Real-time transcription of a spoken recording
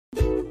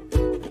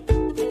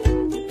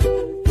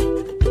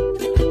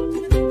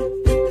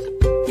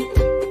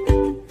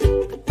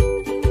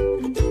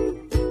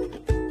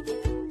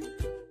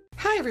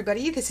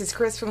everybody, this is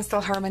Chris from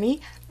Stylharmony.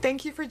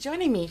 Thank you for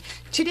joining me.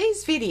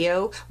 Today's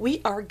video,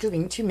 we are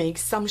going to make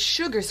some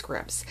sugar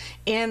scrubs.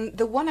 And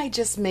the one I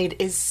just made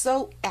is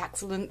so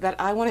excellent that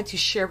I wanted to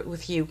share it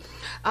with you.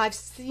 I've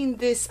seen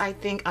this, I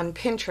think, on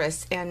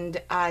Pinterest,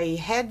 and I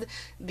had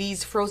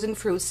these frozen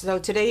fruits. So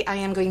today I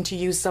am going to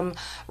use some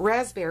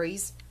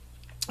raspberries,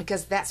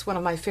 because that's one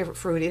of my favorite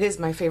fruit. It is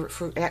my favorite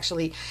fruit,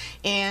 actually.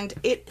 And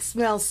it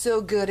smells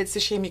so good, it's a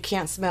shame you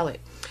can't smell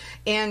it.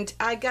 And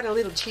I got a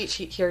little cheat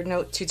sheet here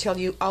note to tell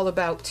you all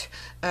about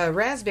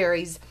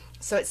raspberries.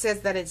 So it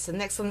says that it's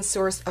an excellent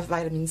source of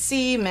vitamin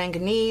C,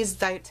 manganese,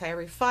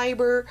 dietary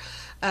fiber,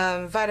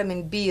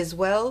 vitamin B as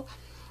well,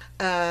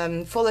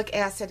 folic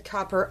acid,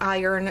 copper,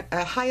 iron,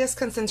 highest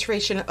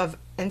concentration of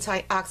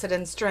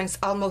antioxidant strengths,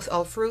 almost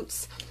all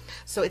fruits.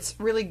 So it's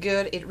really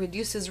good. It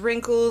reduces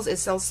wrinkles.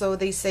 It's also,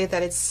 they say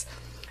that it's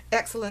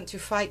excellent to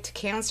fight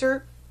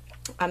cancer.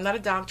 I'm not a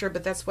doctor,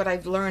 but that's what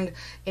I've learned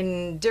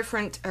in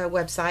different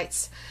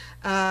websites.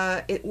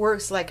 It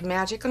works like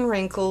magic on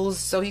wrinkles,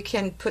 so you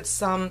can put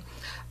some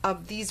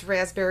of these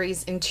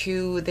raspberries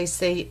into, they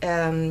say,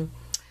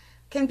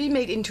 can be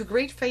made into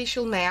great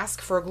facial mask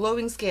for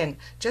glowing skin.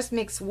 Just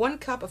mix 1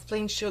 cup of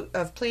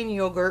plain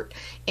yogurt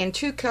and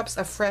 2 cups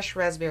of fresh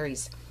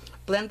raspberries.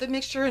 Blend the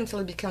mixture until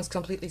it becomes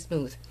completely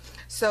smooth.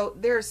 So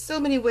there are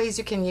so many ways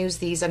you can use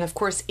these, and of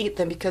course eat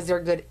them because they're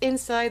good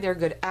inside, they're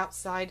good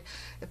outside.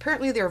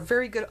 Apparently they're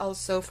very good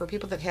also for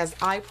people that has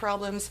eye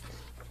problems.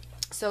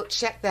 So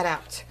check that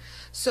out.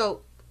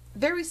 So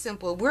very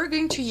simple. We're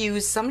going to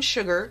use some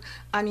sugar.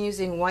 I'm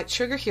using white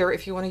sugar here.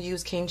 If you want to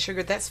use cane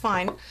sugar, that's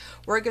fine.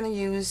 We're going to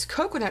use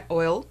coconut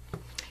oil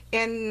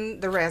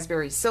and the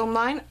raspberries. So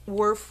mine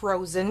were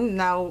frozen.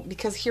 Now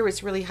because here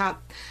it's really hot,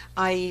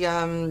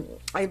 I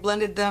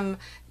blended them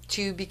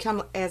to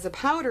become as a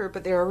powder,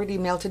 but they're already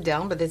melted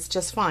down, but it's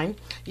just fine.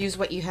 Use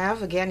what you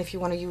have. Again, if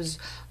you want to use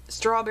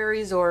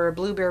strawberries or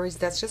blueberries,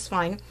 that's just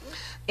fine.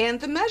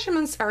 And the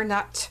measurements are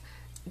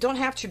don't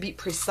have to be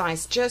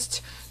precise.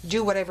 Just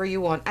do whatever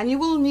you want. And you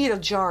will need a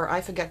jar.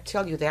 I forgot to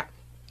tell you that.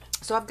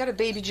 So I've got a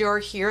baby jar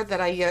here that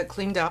I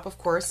cleaned up, of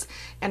course,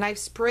 and I've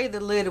sprayed the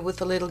lid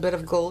with a little bit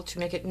of gold to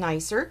make it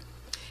nicer.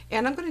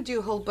 And I'm going to do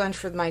a whole bunch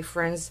for my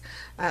friends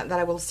that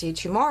I will see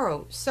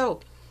tomorrow.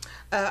 So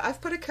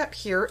I've put a cup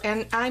here,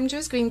 and I'm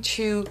just going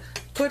to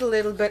put a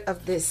little bit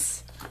of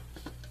these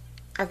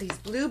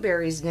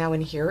blueberries now in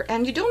here.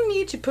 And you don't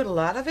need to put a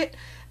lot of it,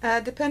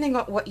 depending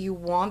on what you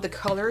want, the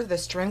color, the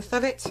strength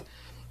of it.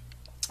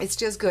 It's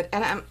just good.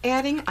 And I'm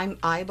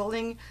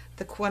eyeballing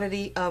the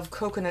quantity of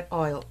coconut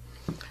oil.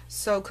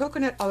 So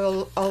coconut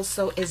oil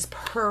also is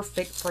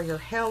perfect for your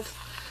health.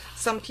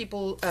 Some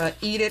people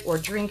eat it or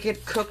drink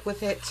it, cook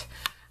with it.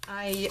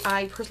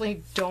 I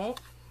personally don't.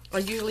 I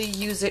usually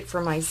use it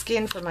for my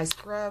skin, for my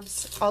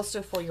scrubs,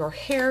 also for your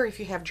hair. If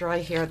you have dry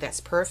hair,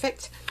 that's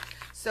perfect.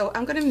 So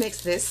I'm going to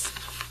mix this.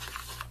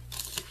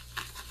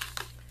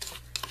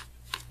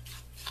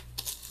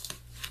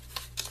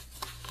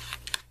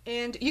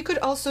 And you could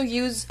also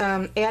use,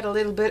 add a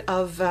little bit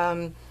of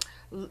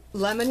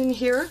lemon in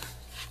here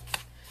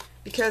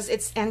because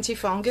it's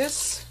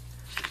antifungus.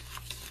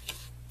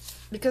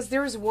 Because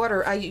there is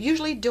water. I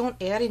usually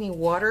don't add any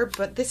water,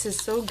 but this is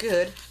so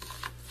good.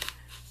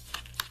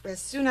 As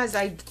soon as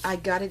I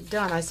got it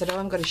done, I said, oh,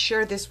 I'm going to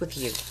share this with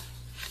you.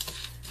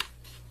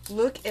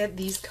 Look at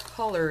these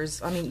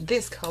colors. I mean,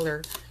 this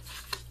color.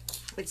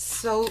 It's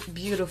so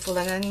beautiful.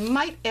 And I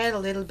might add a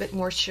little bit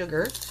more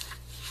sugar.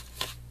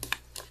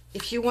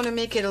 If you want to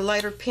make it a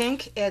lighter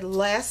pink, add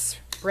less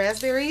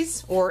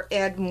raspberries or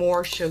add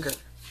more sugar.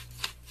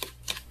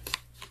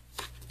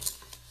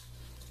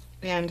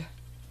 And,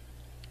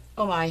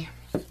 oh my.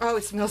 Oh,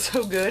 it smells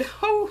so good.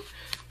 Oh!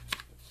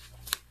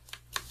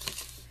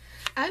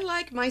 I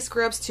like my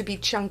scrubs to be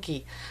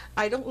chunky.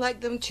 I don't like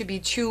them to be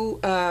too,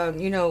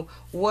 you know,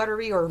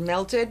 watery or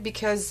melted,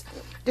 because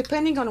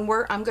depending on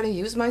where I'm going to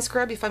use my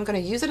scrub, if I'm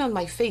going to use it on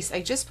my face,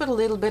 I just put a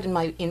little bit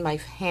in my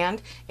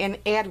hand and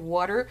add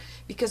water,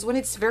 because when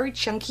it's very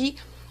chunky,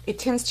 it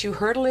tends to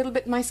hurt a little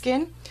bit my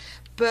skin.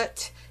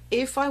 But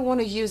if I want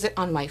to use it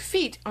on my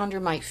feet, under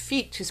my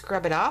feet to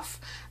scrub it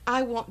off,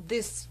 I want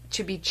this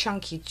to be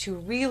chunky, to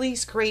really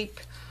scrape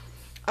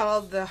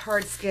all the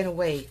hard skin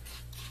away.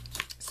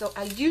 So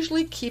I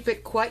usually keep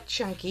it quite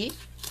chunky.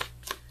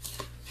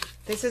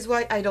 This is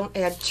why I don't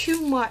add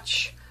too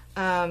much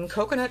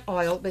coconut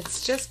oil, but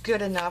it's just good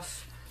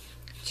enough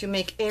to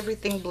make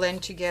everything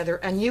blend together,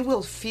 and you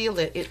will feel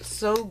it. It's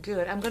so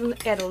good. I'm going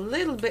to add a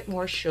little bit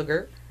more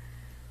sugar.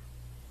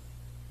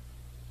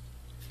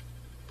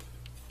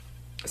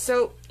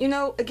 So, you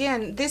know,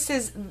 again, this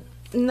is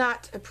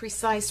not a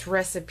precise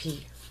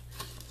recipe.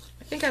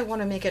 I think I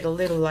want to make it a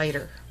little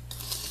lighter.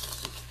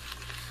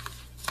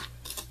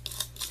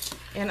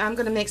 And I'm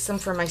going to make some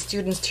for my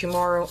students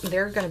tomorrow.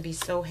 They're going to be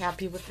so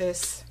happy with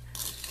this.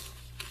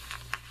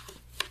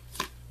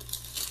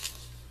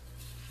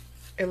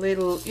 A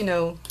little, you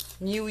know,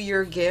 New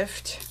Year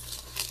gift.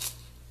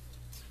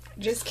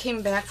 Just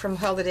came back from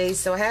holidays,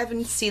 so I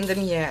haven't seen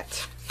them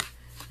yet.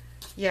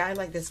 Yeah, I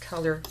like this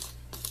color.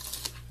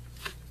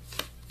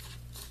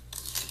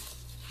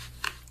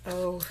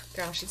 Oh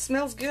gosh, it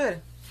smells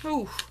good.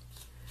 Oh,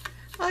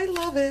 I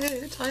love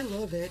it. I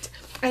love it.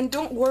 And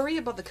don't worry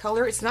about the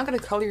color. It's not going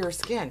to color your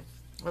skin.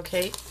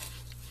 Okay?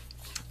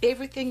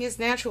 Everything is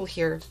natural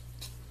here.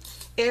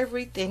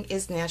 Everything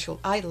is natural.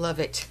 I love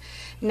it.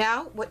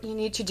 Now, what you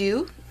need to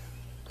do,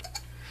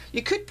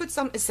 you could put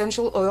some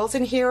essential oils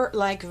in here,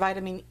 like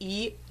vitamin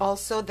E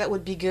also. That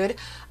would be good.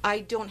 I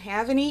don't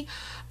have any.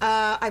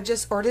 I've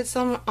just ordered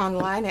some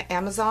online at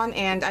Amazon,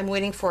 and I'm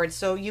waiting for it.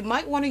 So you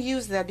might want to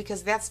use that,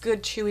 because that's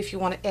good too if you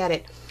want to add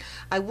it.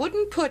 I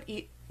wouldn't put,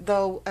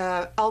 though,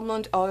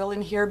 almond oil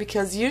in here,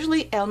 because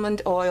usually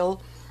almond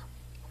oil,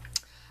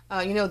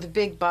 you know, the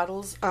big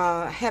bottles,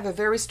 have a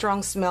very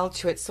strong smell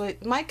to it. So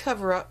it might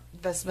cover up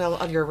the smell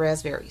of your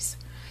raspberries.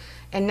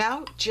 And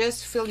now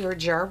just fill your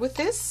jar with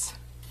this.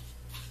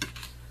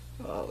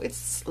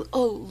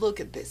 Oh, look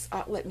at this.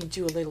 Let me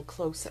do a little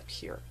close up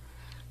here.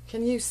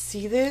 Can you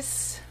see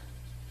this?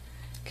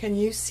 Can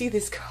you see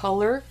this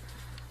color?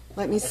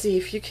 Let me see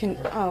if you can.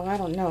 Oh, I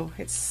don't know.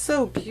 It's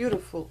so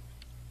beautiful.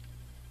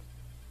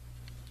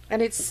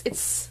 And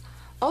it's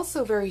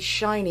also very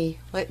shiny.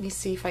 Let me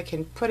see if I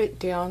can put it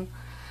down.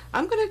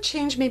 I'm going to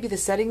change maybe the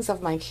settings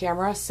of my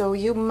camera, so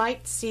you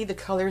might see the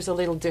colors a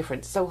little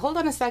different. So hold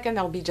on a second,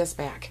 I'll be just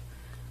back.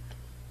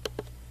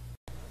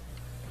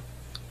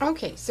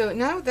 Okay, so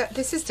now that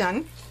this is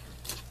done,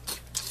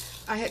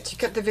 I had to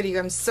cut the video.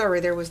 I'm sorry,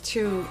 there was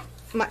too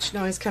much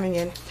noise coming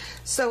in.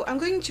 So I'm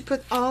going to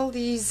put all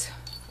this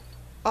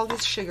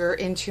sugar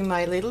into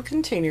my little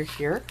container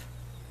here.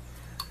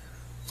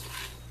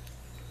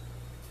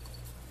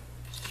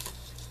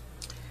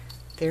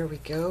 There we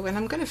go, and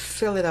I'm going to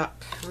fill it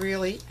up,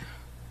 really.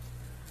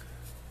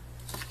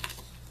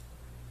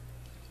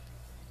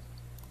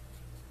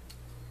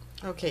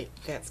 Okay,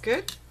 that's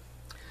good.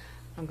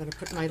 I'm going to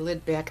put my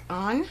lid back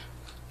on.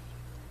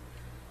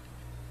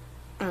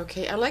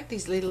 Okay, I like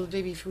these little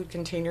baby food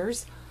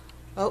containers.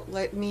 Oh,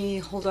 let me,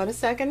 hold on a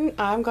second.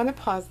 I'm going to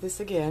pause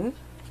this again.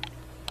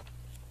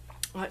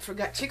 I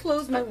forgot to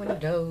close my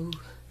window.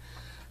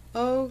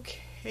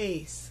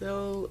 Okay,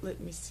 so let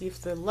me see if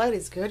the light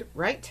is good,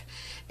 right?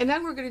 And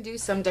now we're going to do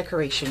some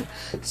decoration.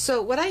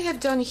 So what I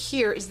have done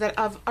here is that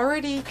I've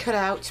already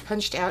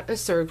punched out a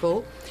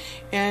circle,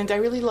 and I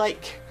really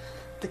like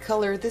the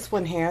color this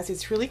one has.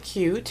 It's really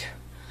cute.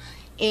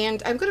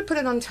 And I'm going to put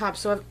it on top,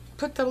 so I've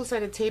put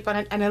double-sided tape on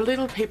it and a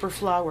little paper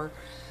flower.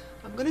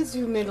 I'm going to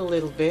zoom in a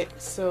little bit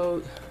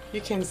so you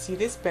can see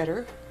this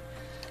better.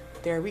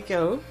 There we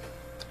go.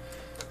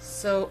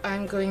 So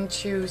I'm going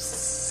to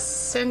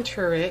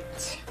center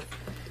it,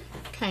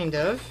 kind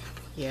of.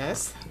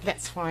 Yes,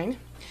 that's fine.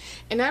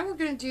 And now we're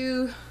going to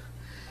do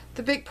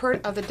the big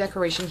part of the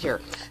decoration here.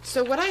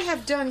 So what I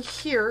have done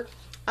here,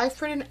 I've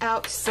printed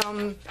out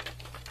some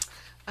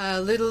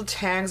little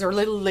tags or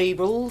little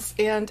labels,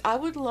 and I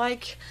would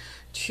like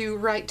to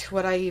write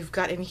what I've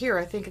got in here.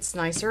 I think it's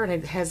nicer and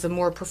it has a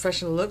more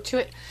professional look to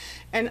it.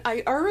 And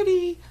I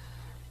already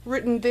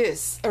written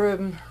this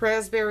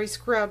raspberry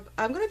scrub.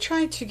 I'm going to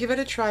try to give it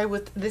a try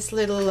with this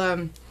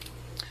little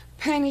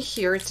pen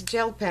here. It's a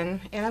gel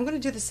pen, and I'm going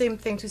to do the same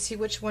thing to see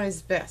which one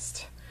is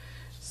best.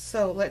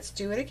 So let's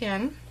do it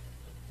again.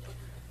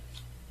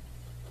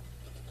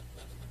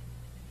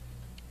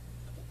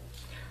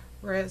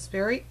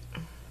 Raspberry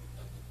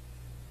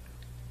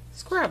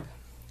scrub.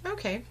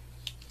 Okay.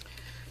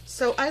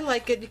 So I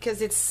like it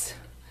because it's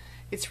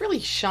really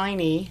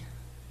shiny.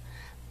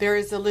 There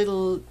is a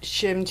little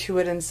shim to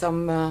it and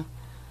some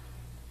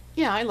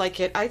yeah, I like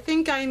it. I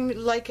think I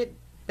like it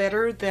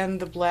better than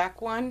the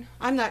black one.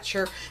 I'm not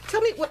sure.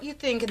 Tell me what you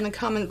think in the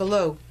comment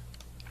below,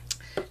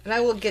 and I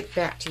will get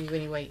back to you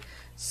anyway.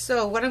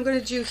 So what I'm going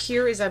to do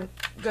here is I'm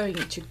going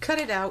to cut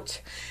it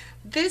out.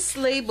 This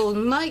label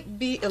might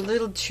be a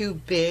little too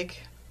big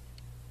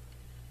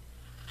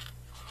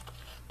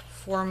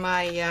for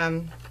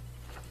my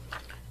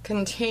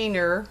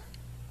container,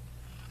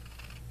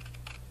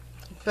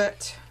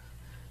 but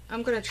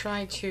I'm going to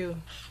try to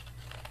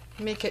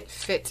make it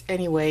fit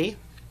anyway.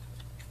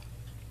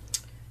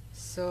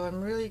 So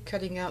I'm really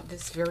cutting out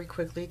this very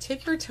quickly.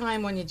 Take your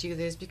time when you do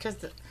this, because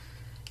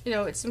you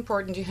know, it's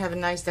important to have a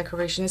nice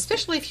decoration,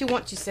 especially if you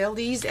want to sell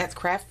these at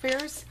craft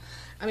fairs.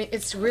 I mean,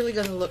 it's really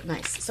going to look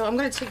nice. So I'm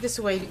going to take this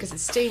away because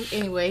it's stained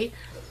anyway.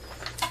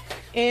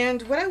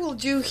 And what I will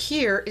do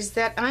here is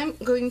that I'm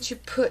going to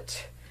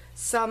put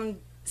some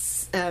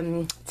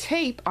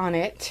tape on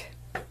it.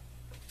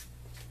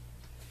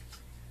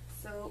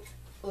 So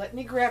let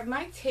me grab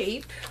my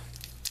tape.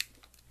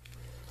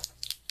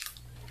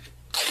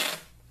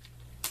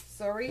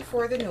 Sorry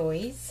for the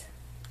noise.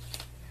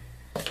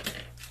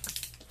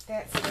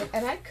 That's it.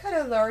 And I cut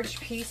a large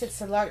piece.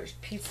 It's a large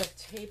piece of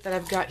tape that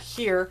I've got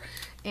here.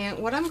 And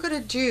what I'm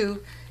going to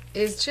do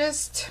is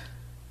just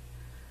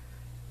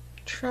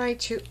try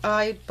to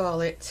eyeball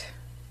it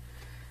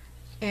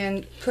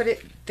and put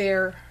it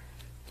there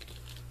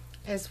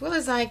as well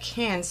as I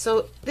can.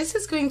 So this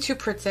is going to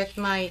protect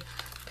my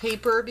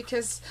paper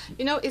because,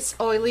 you know, it's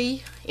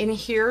oily in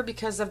here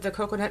because of the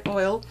coconut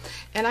oil,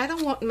 and I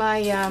don't want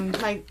my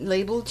my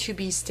label to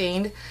be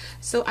stained.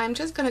 So I'm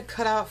just going to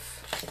cut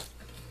off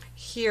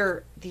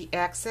here the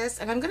excess,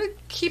 and I'm going to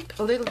keep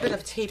a little bit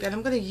of tape, and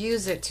I'm going to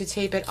use it to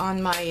tape it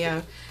on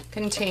my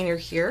container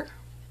here.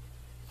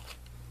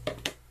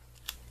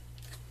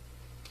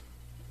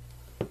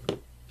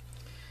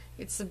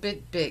 It's a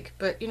bit big,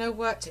 but you know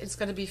what? It's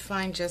going to be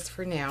fine just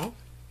for now.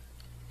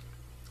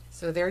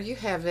 So there you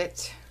have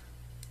it.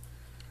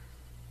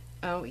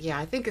 Oh yeah,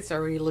 I think it's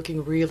already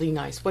looking really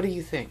nice. What do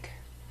you think?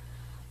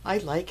 I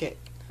like it.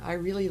 I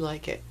really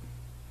like it.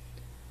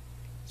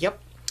 Yep.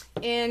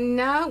 And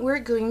now we're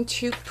going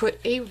to put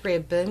a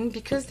ribbon,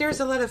 because there's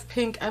a lot of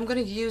pink. I'm going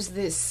to use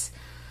this.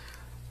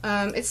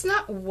 It's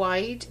not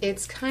white.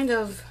 It's kind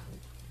of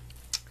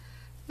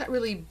not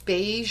really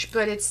beige,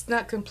 but it's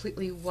not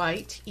completely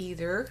white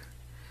either.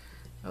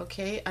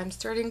 Okay, I'm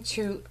going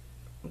to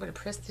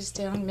press this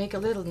down, make a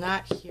little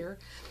knot here.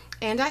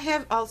 And I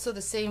have also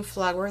the same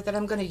flower that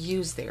I'm going to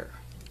use there.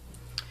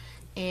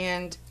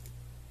 And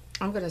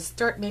I'm going to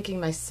start making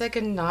my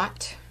second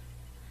knot.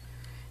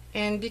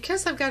 And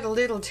because I've got a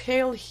little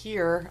tail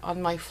here on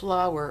my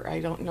flower, I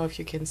don't know if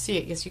you can see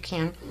it. Yes, you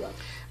can.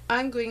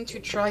 I'm going to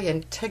try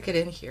and tuck it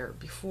in here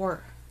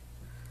before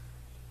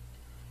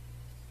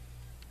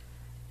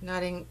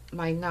knotting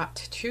my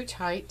knot too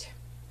tight.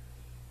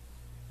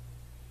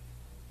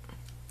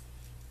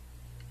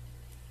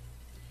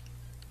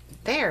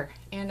 There,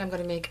 and I'm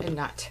going to make a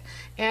knot.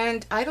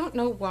 And I don't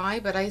know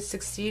why, but I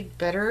succeed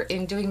better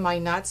in doing my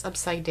knots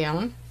upside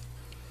down.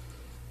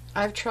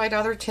 I've tried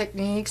other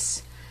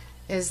techniques.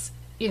 As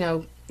you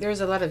know,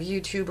 there's a lot of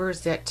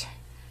YouTubers that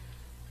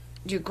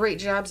do great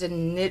jobs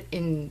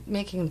in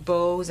making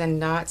bows and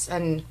knots,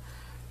 and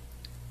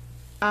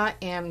I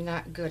am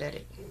not good at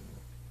it.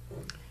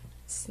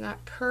 It's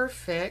not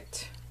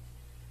perfect.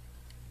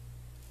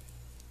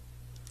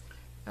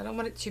 I don't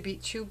want it to be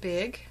too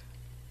big.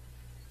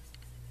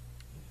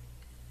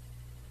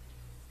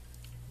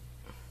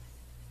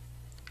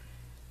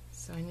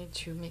 So I need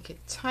to make it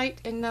tight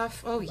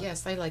enough. Oh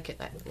yes, I like it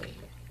that way.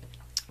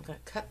 I'm going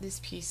to cut this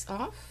piece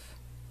off.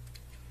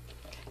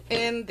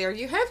 And there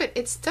you have it.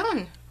 It's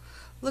done.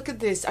 Look at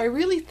this. I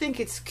really think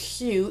it's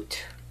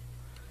cute.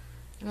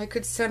 And I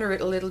could center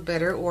it a little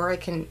better, or I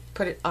can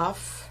put it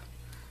off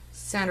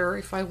center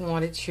if I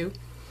wanted to.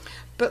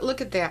 But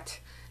look at that.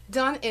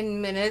 Done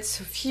in minutes.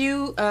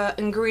 Few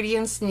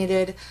ingredients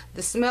needed.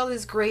 The smell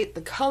is great.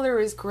 The color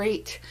is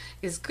great.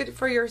 It's good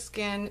for your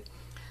skin.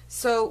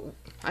 So,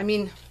 I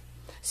mean,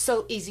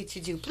 so easy to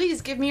do. Please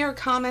give me your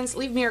comments,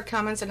 leave me your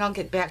comments, and I'll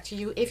get back to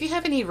you. If you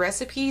have any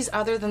recipes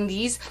other than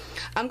these,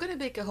 I'm going to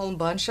make a whole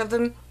bunch of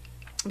them,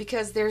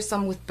 because there's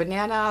some with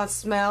banana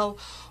smell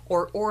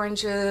or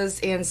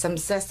oranges and some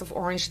zest of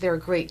orange. They're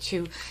great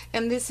too.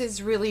 And this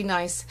is really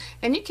nice.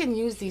 And you can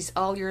use these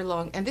all year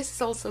long. And this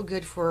is also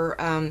good for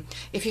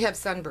if you have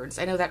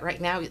sunburns. I know that right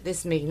now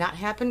this may not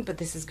happen, but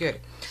this is good.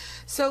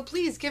 So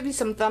please give me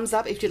some thumbs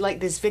up if you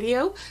like this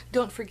video.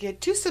 Don't forget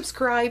to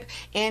subscribe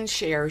and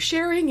share.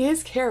 Sharing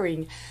is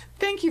caring.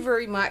 Thank you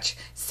very much.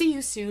 See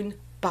you soon.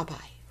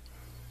 Bye-bye.